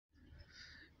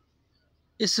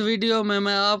इस वीडियो में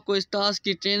मैं आपको इस टास्क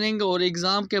की ट्रेनिंग और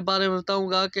एग्ज़ाम के बारे में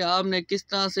बताऊंगा कि आपने किस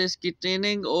तरह से इसकी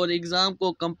ट्रेनिंग और एग्ज़ाम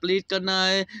को कंप्लीट करना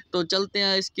है। तो चलते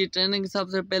हैं इसकी ट्रेनिंग।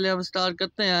 सबसे पहले हम स्टार्ट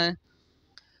करते हैं।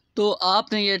 तो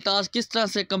आपने ये टास्क किस तरह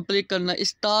से कंप्लीट करना है।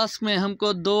 इस टास्क में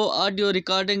हमको 2 ऑडियो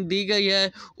रिकॉर्डिंग दी गई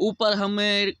है। ऊपर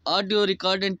हमें ऑडियो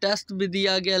रिकॉर्डिंग टेस्ट भी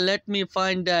दिया गया, लेट मी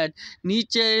फाइंड दैट।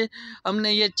 नीचे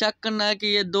हमने ये चेक करना है कि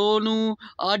ये दोनों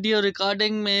ऑडियो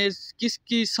रिकॉर्डिंग में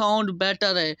किसकी साउंड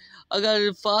बेटर है।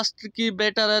 अगर फर्स्ट की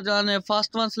बेटर है तो हमें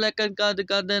फर्स्ट वन सेलेक्ट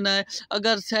कर देना है।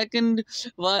 अगर सेकंड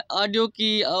ऑडियो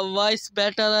की वॉइस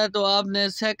बेटर है तो आपने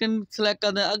सेकंड सेलेक्ट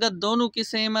कर देना है। अगर दोनों की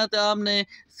सेम है तो आपने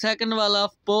सेकंड वाला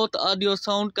बोथ ऑडियो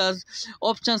साउंड का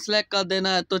ऑप्शन सेलेक्ट कर देना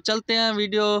है। तो चलते हैं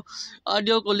वीडियो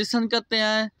ऑडियो को लिसन करते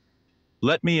हैं।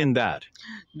 Let me in that.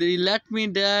 Let me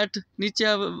that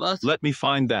नीचे Let me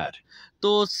find that.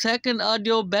 तो सेकंड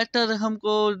ऑडियो बेटर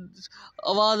हमको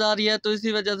आवाज़ आ रही है, तो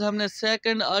इसी वजह से हमने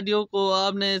सेकंड ऑडियो को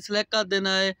आपने सेलेक्ट कर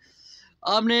देना है।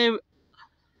 आपने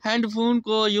हैंडफोन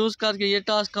को यूज़ करके ये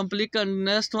टास्क कंप्लीट कर।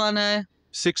 नेक्स्ट वन है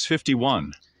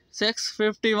 651.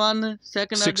 651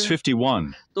 सेकंड 651.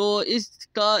 तो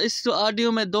इस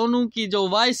ऑडियो में दोनों की जो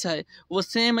वॉइस है वो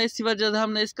सेम है, इसी वजह से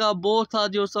हमने इसका both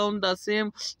audio sound the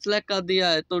same select कर दिया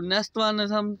है। तो नेक्स्ट वन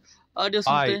हम ऑडियो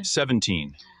सुनते हैं।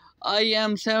 17. I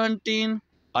am 17।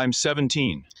 I'm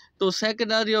 17. तो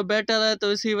सेकंड ऑडियो बेटर है,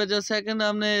 तो इसी वजह से सेकंड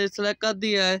हमने सेलेक्ट कर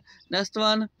दिया है। Next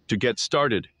one. To get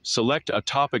started, select a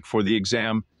topic for the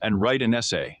exam and write an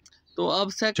essay. तो अब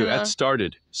To second get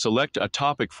started, select a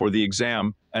topic for the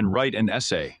exam and write an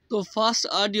essay. तो first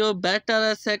audio better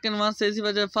है second one से, इसी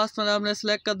वजह first one आपने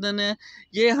select कर देने हैं।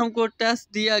 ये हमको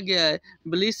टेस्ट दिया गया है,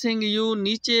 ब्लेसिंग यू।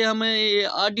 नीचे हमें ये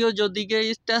ऑडियो जो दी गई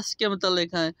इस टेस्ट के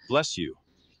मतलब है, Bless you.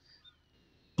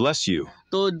 Bless you.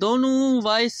 तो दोनों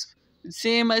वॉइस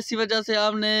सेम है, इसी वजह से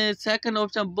आपने second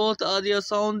option both audio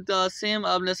sound का सेम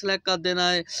आपने सेलेक्ट कर देना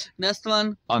है। Next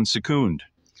one. On second.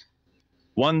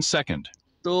 1 second.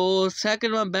 तो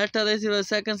सेकंड वन बेटर है, इसी वजह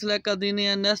सेकंड सेलेक्ट कर देनी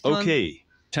है। Next one. Okay.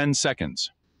 10 seconds.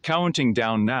 Counting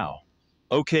down now.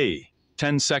 Okay.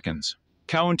 10 seconds.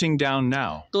 Counting down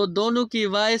now. तो दोनों की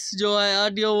वॉइस जो है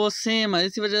ऑडियो वो सेम है,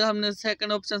 इसी वजह से हमने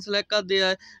सेकंड ऑप्शन सेलेक्ट कर दिया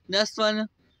है। Next one.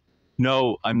 No,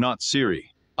 I'm not Siri.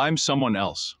 I'm someone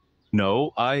else. No,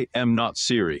 I am not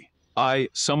Siri. I,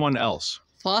 someone else.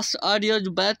 First audio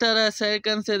जो बेटर है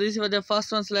सेकंड से, इसी वजह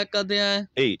फर्स्ट वन सेलेक्ट कर दिया है।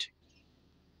 8.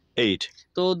 8.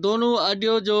 तो दोनों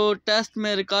ऑडियो जो टेस्ट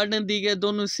में रिकॉर्डिंग दी गई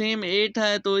दोनों सेम 8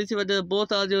 है, तो इसी वजह से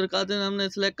बोथ ऑडियो रिकॉर्डिंग हमने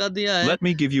सेलेक्ट कर दिया है। Let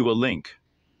me give you a link.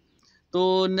 तो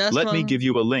next Let me give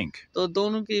you a link. तो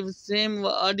दोनों की सेम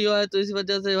ऑडियो है, तो इसी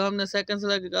वजह से हमने सेकंड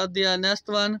सेलेक्ट कर दिया। Next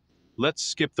one. Let's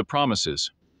skip the promises.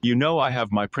 You know I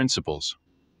have my principles.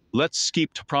 Let's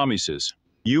skip the promises.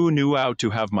 You knew how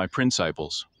to have my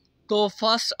principles. तो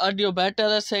फर्स्ट ऑडियो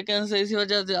बेटर है सेकंड से, इसी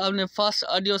वजह से आपने फर्स्ट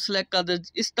ऑडियो सेलेक्ट कर दिया।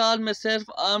 इस टास्क में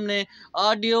सिर्फ आपने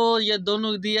ऑडियो ये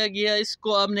दोनों दिया गया,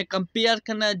 इसको आपने कंपेयर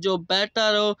करना है, जो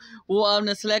बेटर हो वो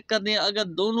आपने सेलेक्ट कर दिया। अगर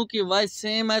दोनों की वॉइस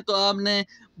सेम है तो आपने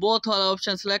बोथ वाला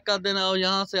ऑप्शन सेलेक्ट कर देना और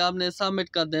यहाँ से आपने सबमिट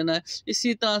कर देना है।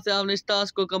 इसी तरह से आपने इस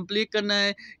टास्क को कंप्लीट करना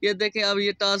है। ये देखें अब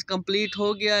ये टास्क कंप्लीट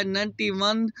हो गया है।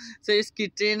 91 से इसकी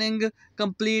ट्रेनिंग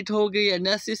कंप्लीट हो गई है।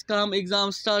 नेक्स्ट इसका हम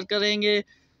एग्ज़ाम स्टार्ट करेंगे।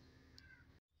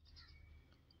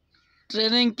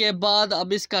 ट्रेनिंग के बाद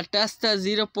अब इसका टेस्ट है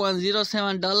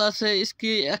 $0.07 से।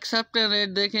 इसकी एक्सेप्टेंस रेट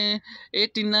देखें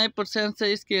 89%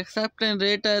 से इसकी एक्सेप्टेंस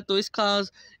रेट है। तो इसका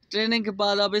ट्रेनिंग के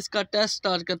बाद अब इसका टेस्ट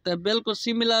स्टार्ट करते हैं। बिल्कुल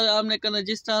सिमिलर आपने करना है,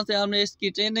 जिस तरह से आपने इसकी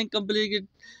ट्रेनिंग कंप्लीट की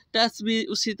टेस्ट भी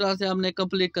उसी तरह से आपने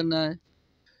कंप्लीट करना है।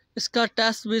 इसका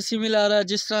टेस्ट भी सिमिलर है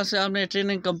जिस तरह से आपने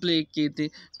ट्रेनिंग कंप्लीट की थी।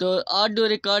 तो ऑडियो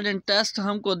रिकॉर्डिंग टेस्ट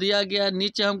हमको दिया गया है।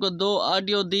 नीचे हमको 2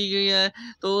 ऑडियो दी गई है,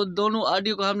 तो दोनों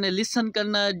ऑडियो को हमने लिसन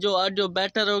करना है। जो ऑडियो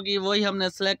बेटर होगी वही हमने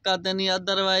सेलेक्ट कर देनी है।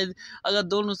 अदरवाइज अगर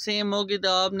दोनों सेम होगी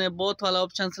तो आपने बोथ वाला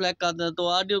ऑप्शन सेलेक्ट कर देना। तो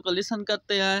ऑडियो को लिसन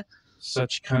करते हैं।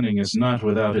 Such cunning is not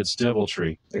without its deviltry,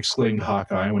 exclaimed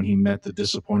Hawkeye when he met the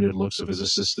disappointed looks of his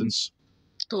assistants.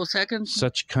 तो second.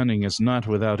 Such cunning is not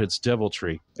without its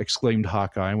deviltry, exclaimed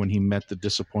Hawkeye when he met the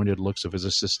disappointed looks of his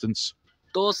assistants.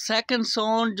 तो second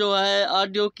sound जो है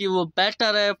audio की वो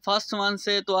better है first one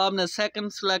से, तो आपने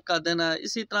सेकंड सेलेक्ट कर देना है।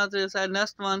 इसी तरह से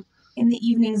next one. In the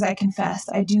evenings I confess,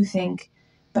 I do think,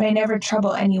 but I never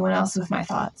trouble anyone else with my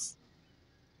thoughts.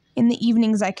 In the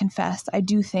evenings I confess, I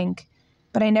do think,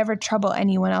 but I never trouble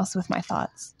anyone else with my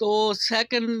thoughts. तो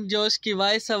second जो इसकी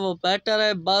voice है वो better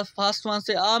है बस first one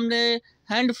से। आपने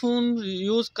handphone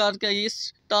use करके इस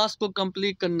टास्क को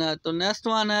कंप्लीट करना है। तो नेक्स्ट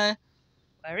वन है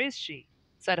Where is she?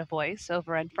 Said a voice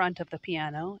over in front of the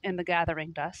piano in the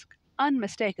gathering dusk,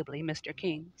 unmistakably Mr.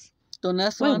 King's. तो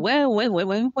next one.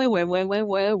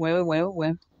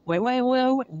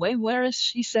 Where is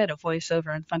she? Said a voice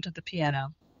over in front of the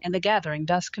piano, in the gathering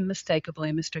dusk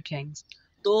unmistakably Mr. King's.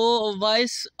 तो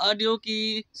voice audio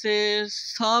की से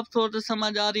साफ तौर से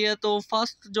समझ आ रही है। तो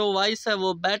फर्स्ट जो वॉइस है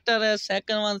वो बेटर है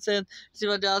सेकंड वन से, इसी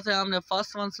वजह से हमने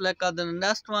फर्स्ट वन सेलेक्ट कर देना।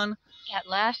 Next one, At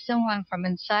last someone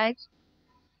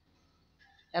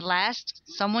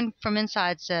from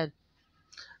inside said,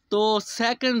 तो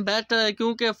सेकंड बेटर है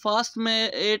क्योंकि फर्स्ट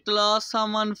में at last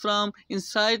someone from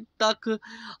inside तक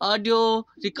ऑडियो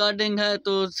रिकॉर्डिंग है।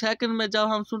 तो सेकंड में जब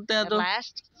हम सुनते हैं At तो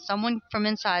last someone from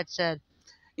inside said,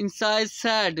 inside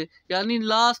sad, यानी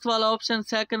लास्ट वाला ऑप्शन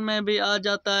सेकंड में भी आ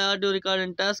जाता है ऑडियो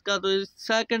रिकॉर्डिंग टेस्ट का। तो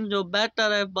सेकंड जो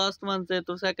बेटर है फर्स्ट वन से,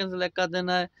 तो सेकंड सेलेक्ट कर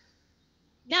देना है।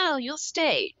 No, you'll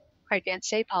stay, cried Aunt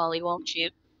Say Polly, won't you?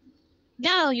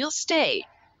 No, you'll stay,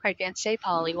 cried Aunt Say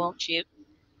Polly, won't you?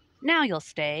 Now you'll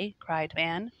stay, cried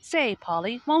Van. Say,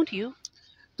 Polly, won't you?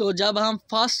 तो जब हम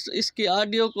first इसकी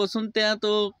audio को सुनते हैं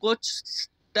तो कुछ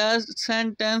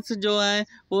सेंटेंस जो हैं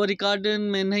वो रिकॉर्डिंग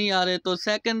में नहीं आ रहे। तो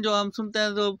सेकंड जो हम सुनते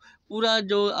हैं तो पूरा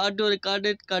जो ऑडियो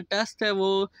रिकॉर्डेड का टेस्ट है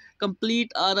वो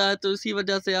कंप्लीट आ रहा है। तो इसी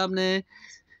वजह से आपने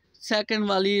सेकंड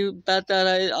वाली बेहतर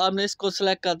है, आपने इसको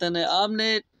सेलेक्ट कर देना है।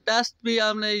 आपने टेस्ट भी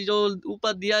आपने जो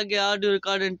ऊपर दिया गया ऑडियो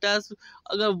रिकॉर्डिंग टेस्ट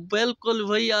अगर बिल्कुल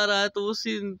वही आ रहा है तो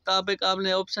उसी मुताबिक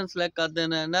आपने ऑप्शन सेलेक्ट कर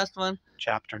देना है। Next one,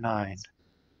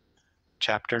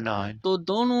 Chapter 9. तो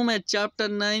दोनों में चैप्टर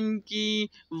 9 की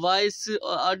वॉइस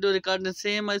ऑडियो रिकॉर्डिंग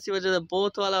सेम है, इसी वजह से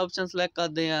बोथ वाला ऑप्शन सेलेक्ट कर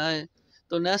दिया है।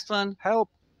 तो नेक्स्ट वन,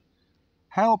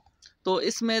 Help. तो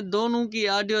इसमें दोनों की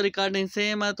ऑडियो रिकॉर्डिंग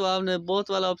सेम है तो आपने बोथ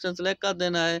वाला ऑप्शन सेलेक्ट कर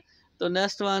देना है। तो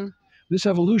next one, This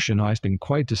evolution has been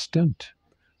quite distinct,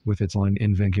 with its line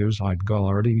inventors like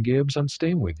Gollard and Gibbs and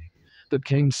Steinway, that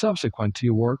came subsequent to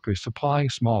work with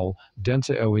supplying small, dense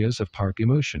areas of park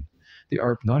emotion. The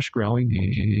art not growing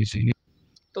easy.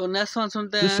 तो next one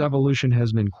सुनते This हैं। evolution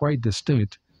has been quite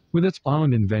distinct, with its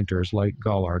own inventors like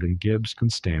Gollard and Gibbs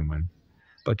and Steinway,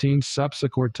 but came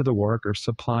subsequent to the work of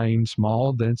supplying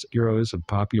small, dense areas of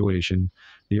population.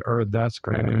 The earth that's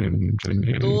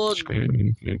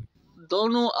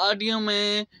दोनों audio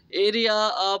में area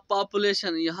of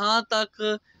population यहाँ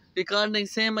तक recording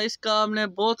same है, इसका आपने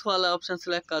both वाला option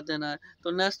select कर देना है।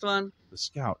 तो next one, The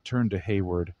scout turned to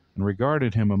Hayward and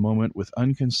regarded him a moment with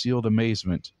unconcealed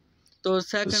amazement. तो The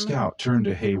second, scout turned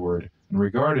to Hayward and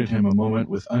regarded him a moment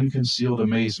with unconcealed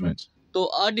amazement. तो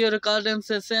audio recording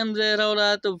से same जेर हो रहा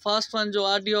है। तो first one जो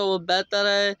audio वो बेहतर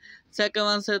है सेकंड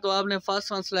वन से, तो आपने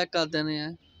फर्स्ट वन सेलेक्ट कर देने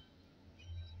हैं।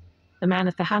 The man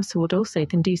of the household also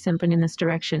can do something in this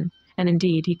direction, and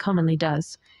indeed he commonly does.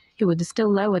 He would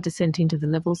still lower descending to the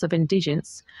levels of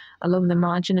indigence. Along the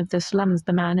margin of the slums,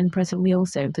 the man and presently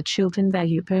also the children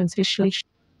value parents visually.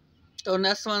 तो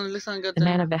next one listen The करते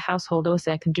man हैं। of the household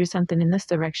also can do something in this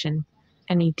direction,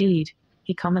 and indeed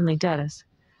he commonly does.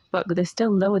 But with a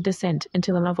still lower descent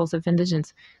into the levels of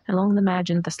indigence, along the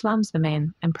margin of the slums, the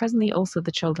man, and presently also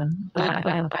the children.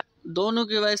 दोनों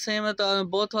की वजह same है तो आपने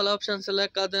both वाला option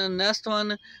select कर देना। Next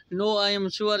one, no I am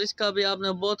sure, इसका भी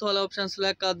आपने बोथ वाला ऑप्शन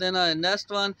सेलेक्ट कर देना है।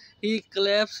 नेक्स्ट वन, ही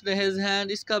क्लैप्स्ड हिज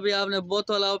हैंड, इसका भी आपने बोथ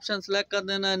वाला ऑप्शन सेलेक्ट कर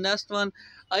देना है। नेक्स्ट वन,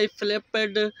 आई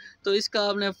फ्लिपेड, तो इसका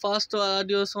आपने फर्स्ट वाला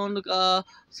ऑडियो साउंड का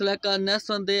सेलेक्ट कर।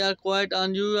 Next one, they are quite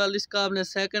unusual, इसका आपने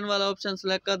सेकंड वाला ऑप्शन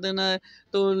सेलेक्ट कर देना है।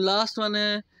 तो लास्ट वन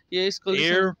है ये, इसको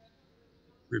Here,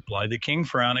 replied the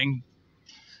king, frowning.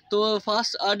 तो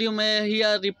फर्स्ट ऑडियो में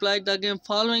हियर रिप्लाइड अगेन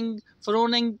फॉलोइंग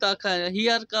फ्रोनिंग तक है,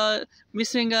 हियर का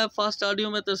मिसिंग है फर्स्ट ऑडियो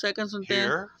में। तो सेकंड सुनते हैं।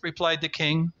 Here, replied the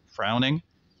king, frowning.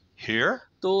 Here?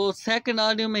 तो सेकंड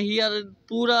ऑडियो में हियर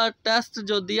पूरा टेस्ट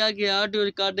जो दिया गया ऑडियो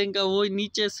रिकॉर्डिंग का वो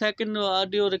नीचे सेकंड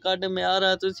ऑडियो रिकॉर्डिंग में आ रहा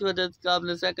है, तो इसी वजह से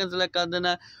आपने सेकंड सेलेक्ट कर देना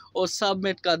है और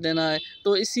सबमिट कर देना है।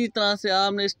 तो इसी तरह से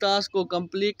आपने इस टास्क को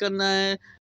कंप्लीट करना है।